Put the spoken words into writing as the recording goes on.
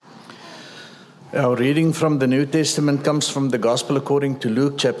Our reading from the New Testament comes from the Gospel according to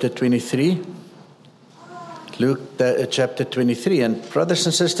Luke chapter 23. Luke chapter 23. And brothers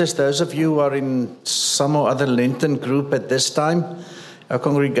and sisters, those of you who are in some or other Lenten group at this time, our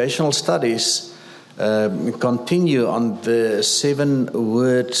congregational studies continue on the 7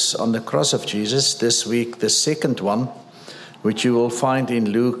 words on the cross of Jesus. This week, the second one, which you will find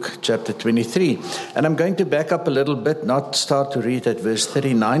in Luke chapter 23. And I'm going to back up a little bit, not start to read at verse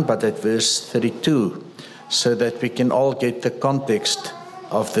 39, but at verse 32, so that we can all get the context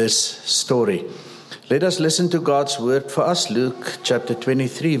of this story. Let us listen to God's word for us, Luke chapter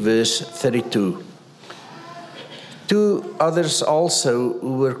 23, verse 32. 2 others also,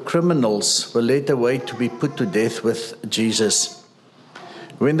 who were criminals, were led away to be put to death with Jesus.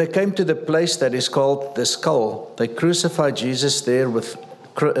 When they came to the place that is called the Skull, they crucified Jesus there with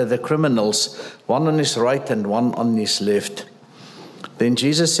the criminals, one on his right and one on his left. Then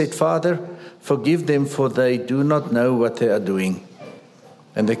Jesus said, "Father, forgive them, for they do not know what they are doing."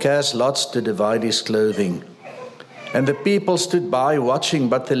 And they cast lots to divide his clothing. And the people stood by watching,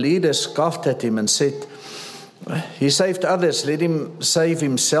 but the leaders scoffed at him and said, "He saved others, let him save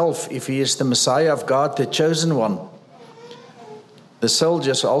himself if he is the Messiah of God, the chosen one." The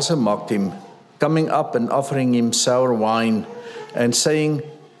soldiers also mocked him, coming up and offering him sour wine, and saying,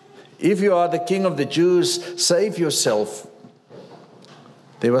 "If you are the king of the Jews, save yourself."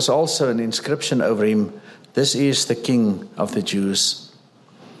 There was also an inscription over him, "This is the King of the Jews."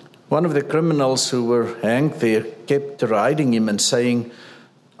 One of the criminals who were hanged there kept deriding him and saying,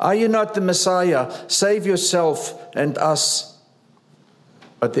 "Are you not the Messiah? Save yourself and us."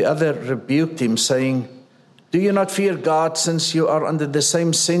 But the other rebuked him, saying, "Do you not fear God, since you are under the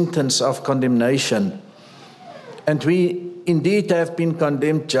same sentence of condemnation? And we indeed have been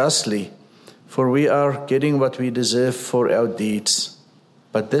condemned justly, for we are getting what we deserve for our deeds.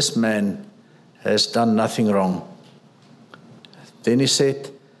 But this man has done nothing wrong." Then he said,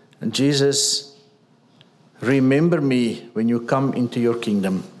 "Jesus, remember me when you come into your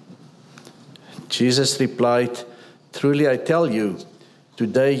kingdom." Jesus replied, "Truly I tell you,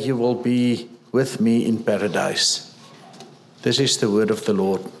 today you will be with me in paradise." This is the word of the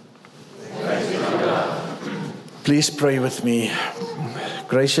Lord. Please pray with me.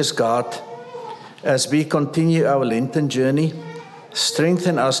 Gracious God, as we continue our Lenten journey,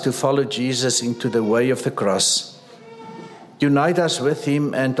 strengthen us to follow Jesus into the way of the cross. Unite us with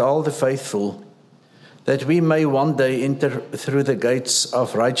him and all the faithful, that we may one day enter through the gates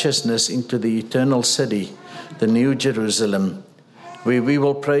of righteousness into the eternal city, the New Jerusalem, where we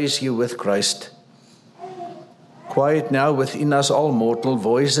will praise you with Christ. Quiet now within us all mortal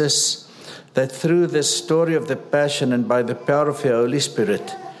voices, that through this story of the Passion and by the power of the Holy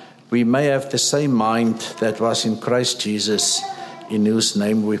Spirit, we may have the same mind that was in Christ Jesus, in whose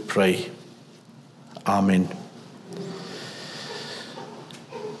name we pray. Amen.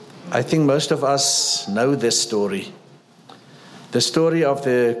 I think most of us know this story. The story of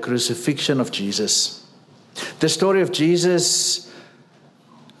the crucifixion of Jesus. The story of Jesus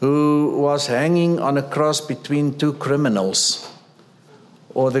who was hanging on a cross between 2 criminals,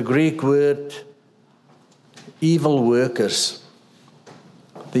 or the Greek word, evil workers.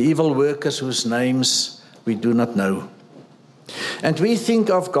 The evil workers whose names we do not know. And we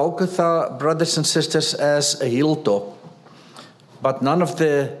think of Golgotha, brothers and sisters, as a hilltop, but none of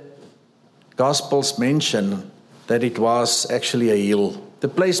the Gospels mention that it was actually a hill. The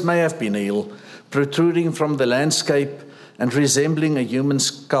place may have been a hill, protruding from the landscape and resembling a human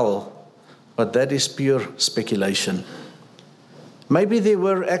skull, but that is pure speculation. Maybe there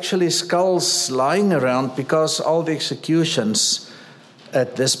were actually skulls lying around because all the executions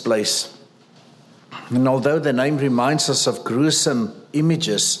at this place. And although the name reminds us of gruesome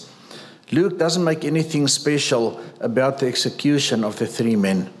images, Luke doesn't make anything special about the execution of the 3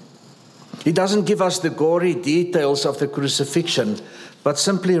 men. He doesn't give us the gory details of the crucifixion, but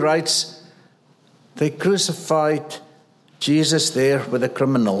simply writes, they crucified Jesus there with the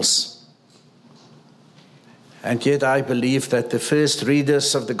criminals. And yet I believe that the first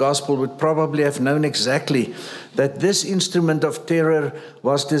readers of the gospel would probably have known exactly that this instrument of terror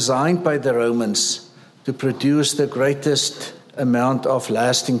was designed by the Romans to produce the greatest amount of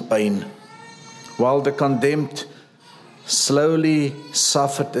lasting pain, while the condemned slowly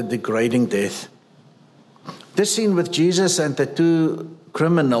suffered a degrading death. This scene with Jesus and the 2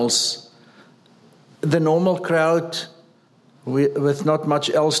 criminals, the normal crowd with not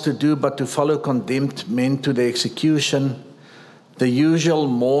much else to do but to follow condemned men to the execution, the usual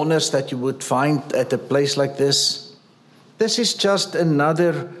mourners that you would find at a place like this. This is just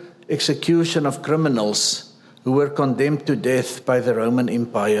another execution of criminals who were condemned to death by the Roman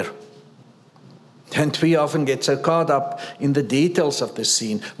Empire. And we often get so caught up in the details of the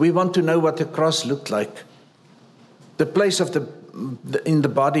scene. We want to know what the cross looked like. The place of in the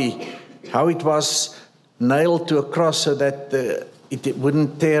body, how it was nailed to a cross so that it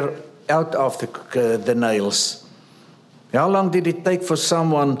wouldn't tear out of the nails. How long did it take for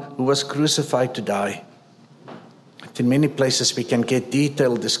someone who was crucified to die? In many places we can get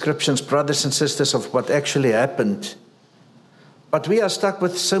detailed descriptions, brothers and sisters, of what actually happened. But we are stuck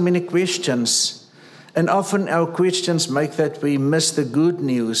with so many questions. And often our questions make that we miss the good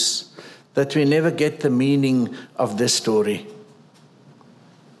news, that we never get the meaning of this story.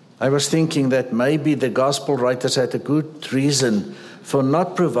 I was thinking that maybe the gospel writers had a good reason for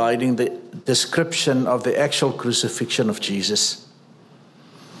not providing the description of the actual crucifixion of Jesus.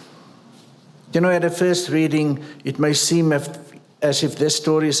 You know, at a first reading, it may seem as if this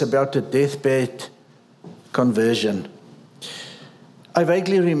story is about a deathbed conversion. I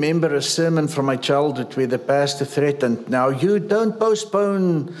vaguely remember a sermon from my childhood where the pastor threatened, "Now you don't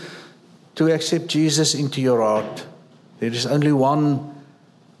postpone to accept Jesus into your heart. There is only one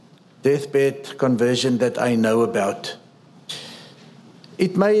deathbed conversion that I know about."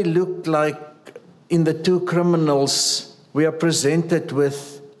 It may look like in the two criminals we are presented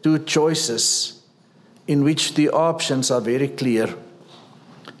with two choices in which the options are very clear.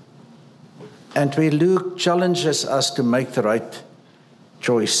 And where Luke challenges us to make the right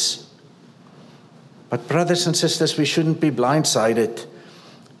choice. But brothers and sisters, we shouldn't be blindsided,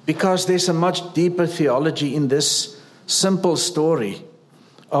 because there's a much deeper theology in this simple story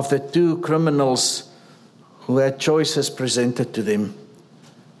of the two criminals who had choices presented to them.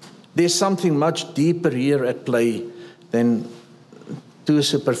 There's something much deeper here at play than two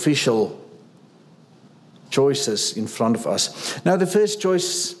superficial choices in front of us. Now, the first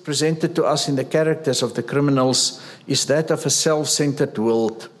choice presented to us in the characters of the criminals is that of a self-centered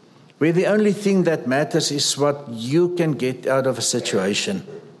world, where the only thing that matters is what you can get out of a situation.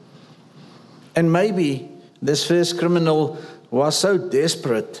 And maybe this first criminal was so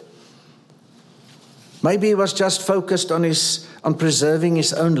desperate. Maybe he was just focused on preserving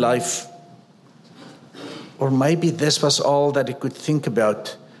his own life. Or maybe this was all that he could think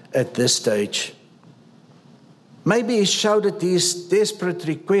about at this stage. Maybe he shouted his desperate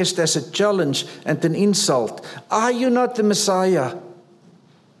request as a challenge and an insult. "Are you not the Messiah?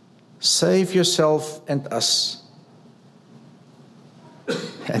 Save yourself and us."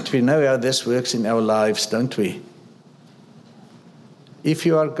 And we know how this works in our lives, don't we? If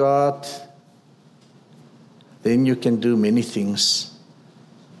you are God, then you can do many things.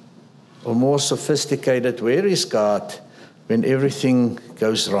 Or more sophisticated, where is God when everything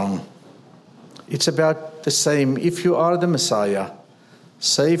goes wrong? It's about the same. If you are the Messiah,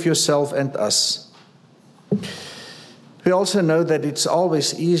 save yourself and us. We also know that it's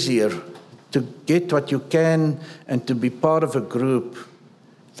always easier to get what you can and to be part of a group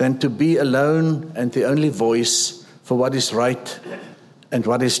than to be alone and the only voice for what is right and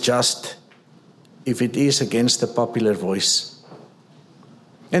what is just, if it is against the popular voice.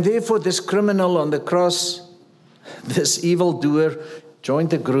 And therefore, this criminal on the cross, this evildoer,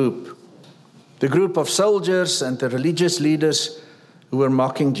 joined a group. The group of soldiers and the religious leaders who were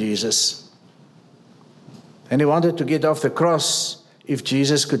mocking Jesus. And he wanted to get off the cross if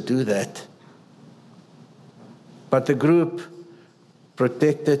Jesus could do that. But the group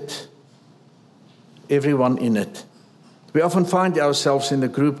protected everyone in it. We often find ourselves in the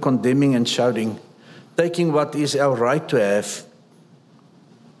group condemning and shouting, taking what is our right to have.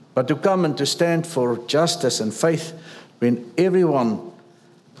 But to come and to stand for justice and faith when everyone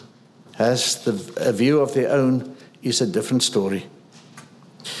has a view of their own is a different story.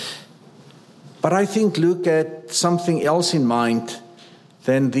 But I think Luke had something else in mind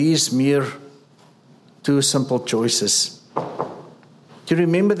than these mere two simple choices. Do you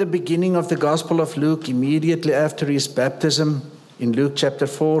remember the beginning of the Gospel of Luke immediately after his baptism? In Luke chapter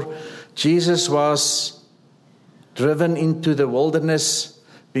 4, Jesus was driven into the wilderness,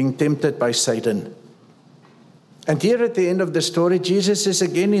 being tempted by Satan. And here at the end of the story, Jesus is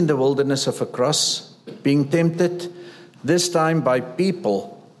again in the wilderness of a cross, being tempted, this time by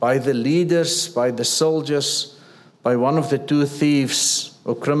people, by the leaders, by the soldiers, by one of the two thieves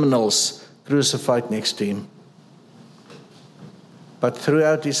or criminals crucified next to him. But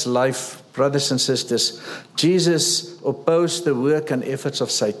throughout his life, brothers and sisters, Jesus opposed the work and efforts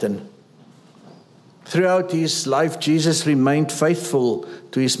of Satan. Throughout his life, Jesus remained faithful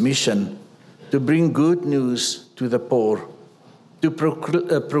to his mission to bring good news to the poor, to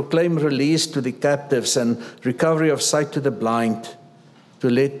proclaim release to the captives and recovery of sight to the blind, to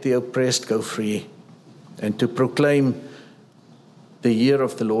let the oppressed go free, and to proclaim the year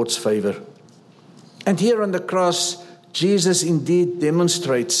of the Lord's favor. And here on the cross, Jesus indeed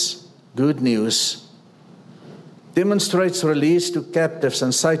demonstrates good news, demonstrates release to captives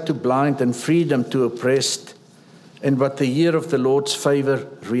and sight to blind and freedom to oppressed, and what the year of the Lord's favor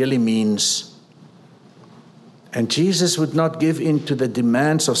really means. And Jesus would not give in to the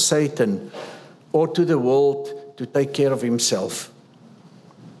demands of Satan or to the world to take care of himself.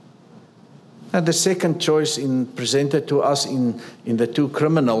 And the second choice presented to us in the two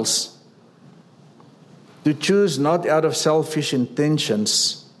criminals, to choose not out of selfish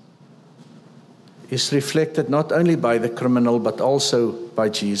intentions, is reflected not only by the criminal but also by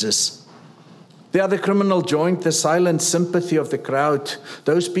Jesus. The other criminal joined the silent sympathy of the crowd,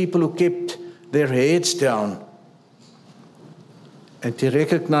 those people who kept their heads down. And he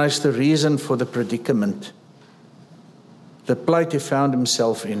recognized the reason for the predicament, the plight he found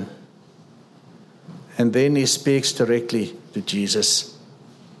himself in. And then he speaks directly to Jesus.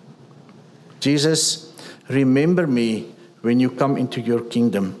 Jesus, remember me when you come into your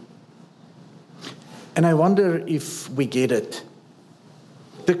kingdom. And I wonder if we get it.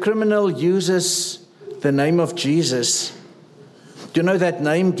 The criminal uses the name of Jesus. Do you know that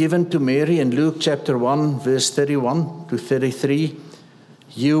name given to Mary in Luke chapter 1, verse 31 to 33?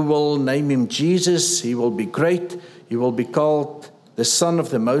 You will name him Jesus. He will be great. He will be called the Son of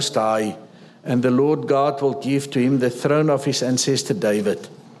the Most High. And the Lord God will give to him the throne of his ancestor David.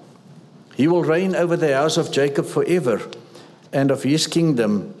 He will reign over the house of Jacob forever, and of his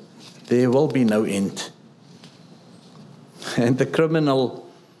kingdom there will be no end. And the criminal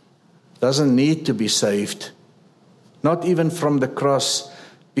doesn't need to be saved, not even from the cross,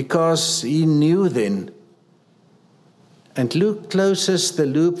 because he knew then. And Luke closes the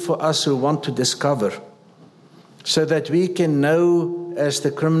loop for us who want to discover, so that we can know, as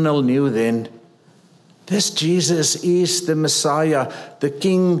the criminal knew then, this Jesus is the Messiah, the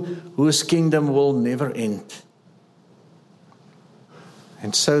King whose kingdom will never end.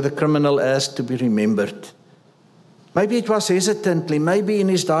 And so the criminal asked to be remembered. Maybe it was hesitantly, maybe in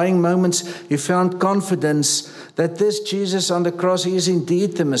his dying moments he found confidence that this Jesus on the cross is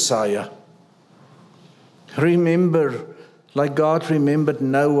indeed the Messiah. Remember, like God remembered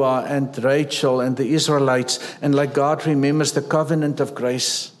Noah and Rachel and the Israelites, and like God remembers the covenant of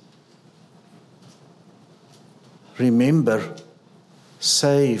grace. Remember,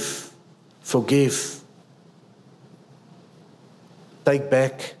 save, forgive, take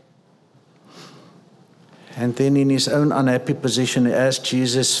back. And then in his own unhappy position, he asked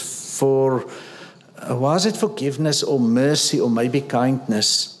Jesus for, was it forgiveness or mercy or maybe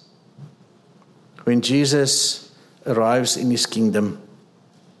kindness? When Jesus arrives in his kingdom.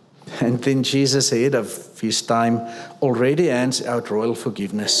 And then Jesus, ahead of his time, already hands out royal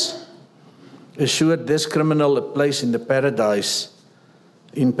forgiveness. Assured this criminal a place in paradise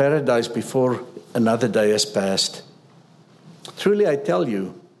before another day has passed. Truly I tell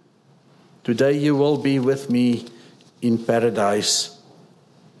you, today you will be with me in paradise.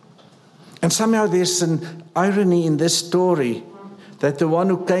 And somehow there's an irony in this story that the one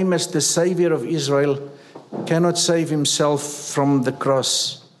who came as the Savior of Israel cannot save himself from the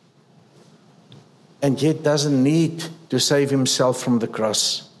cross, and yet doesn't need to save himself from the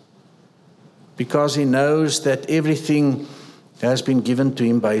cross, because he knows that everything has been given to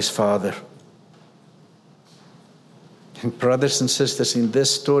him by his Father. And brothers and sisters, in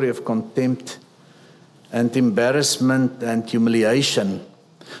this story of contempt and embarrassment and humiliation,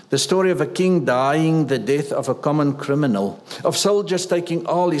 the story of a king dying the death of a common criminal, of soldiers taking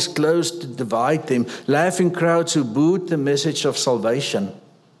all his clothes to divide them, laughing crowds who booed the message of salvation,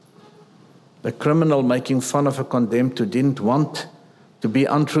 the criminal making fun of a condemned who didn't want to be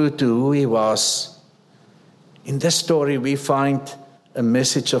untrue to who he was. In this story, we find a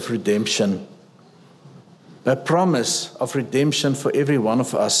message of redemption, a promise of redemption for every one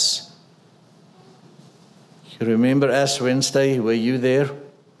of us. You remember Ash Wednesday, were you there?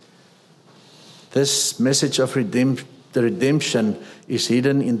 This message of the redemption is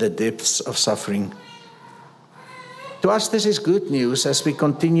hidden in the depths of suffering. To us, this is good news as we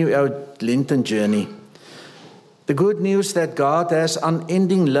continue our Lenten journey. The good news that God has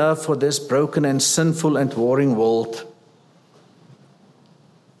unending love for this broken and sinful and warring world.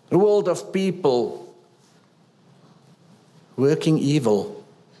 A world of people working evil.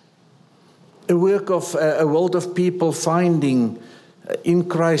 A world of people finding in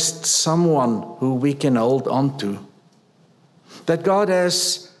Christ someone who we can hold on to. That God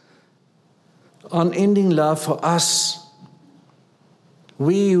has unending love for us.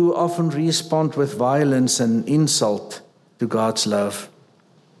 We who often respond with violence and insult to God's love.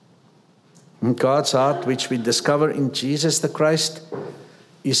 And God's heart, which we discover in Jesus the Christ,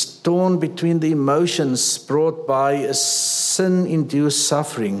 is torn between the emotions brought by a sin-induced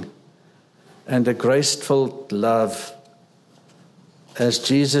suffering and a graceful love, as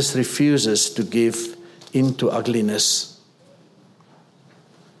Jesus refuses to give into ugliness.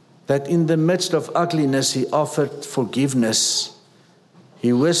 That in the midst of ugliness he offered forgiveness.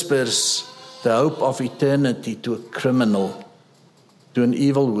 He whispers the hope of eternity to a criminal, to an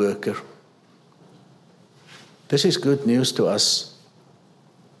evil worker. This is good news to us.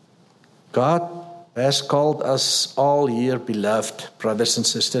 God has called us all here beloved, brothers and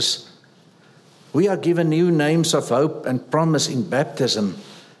sisters. We are given new names of hope and promise in baptism,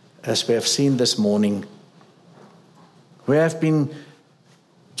 as we have seen this morning. We have been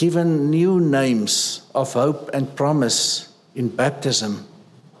given new names of hope and promise in baptism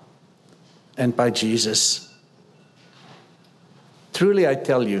and by Jesus. Truly, I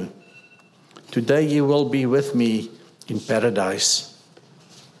tell you, today you will be with me in paradise.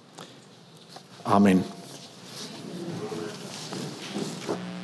 Amen.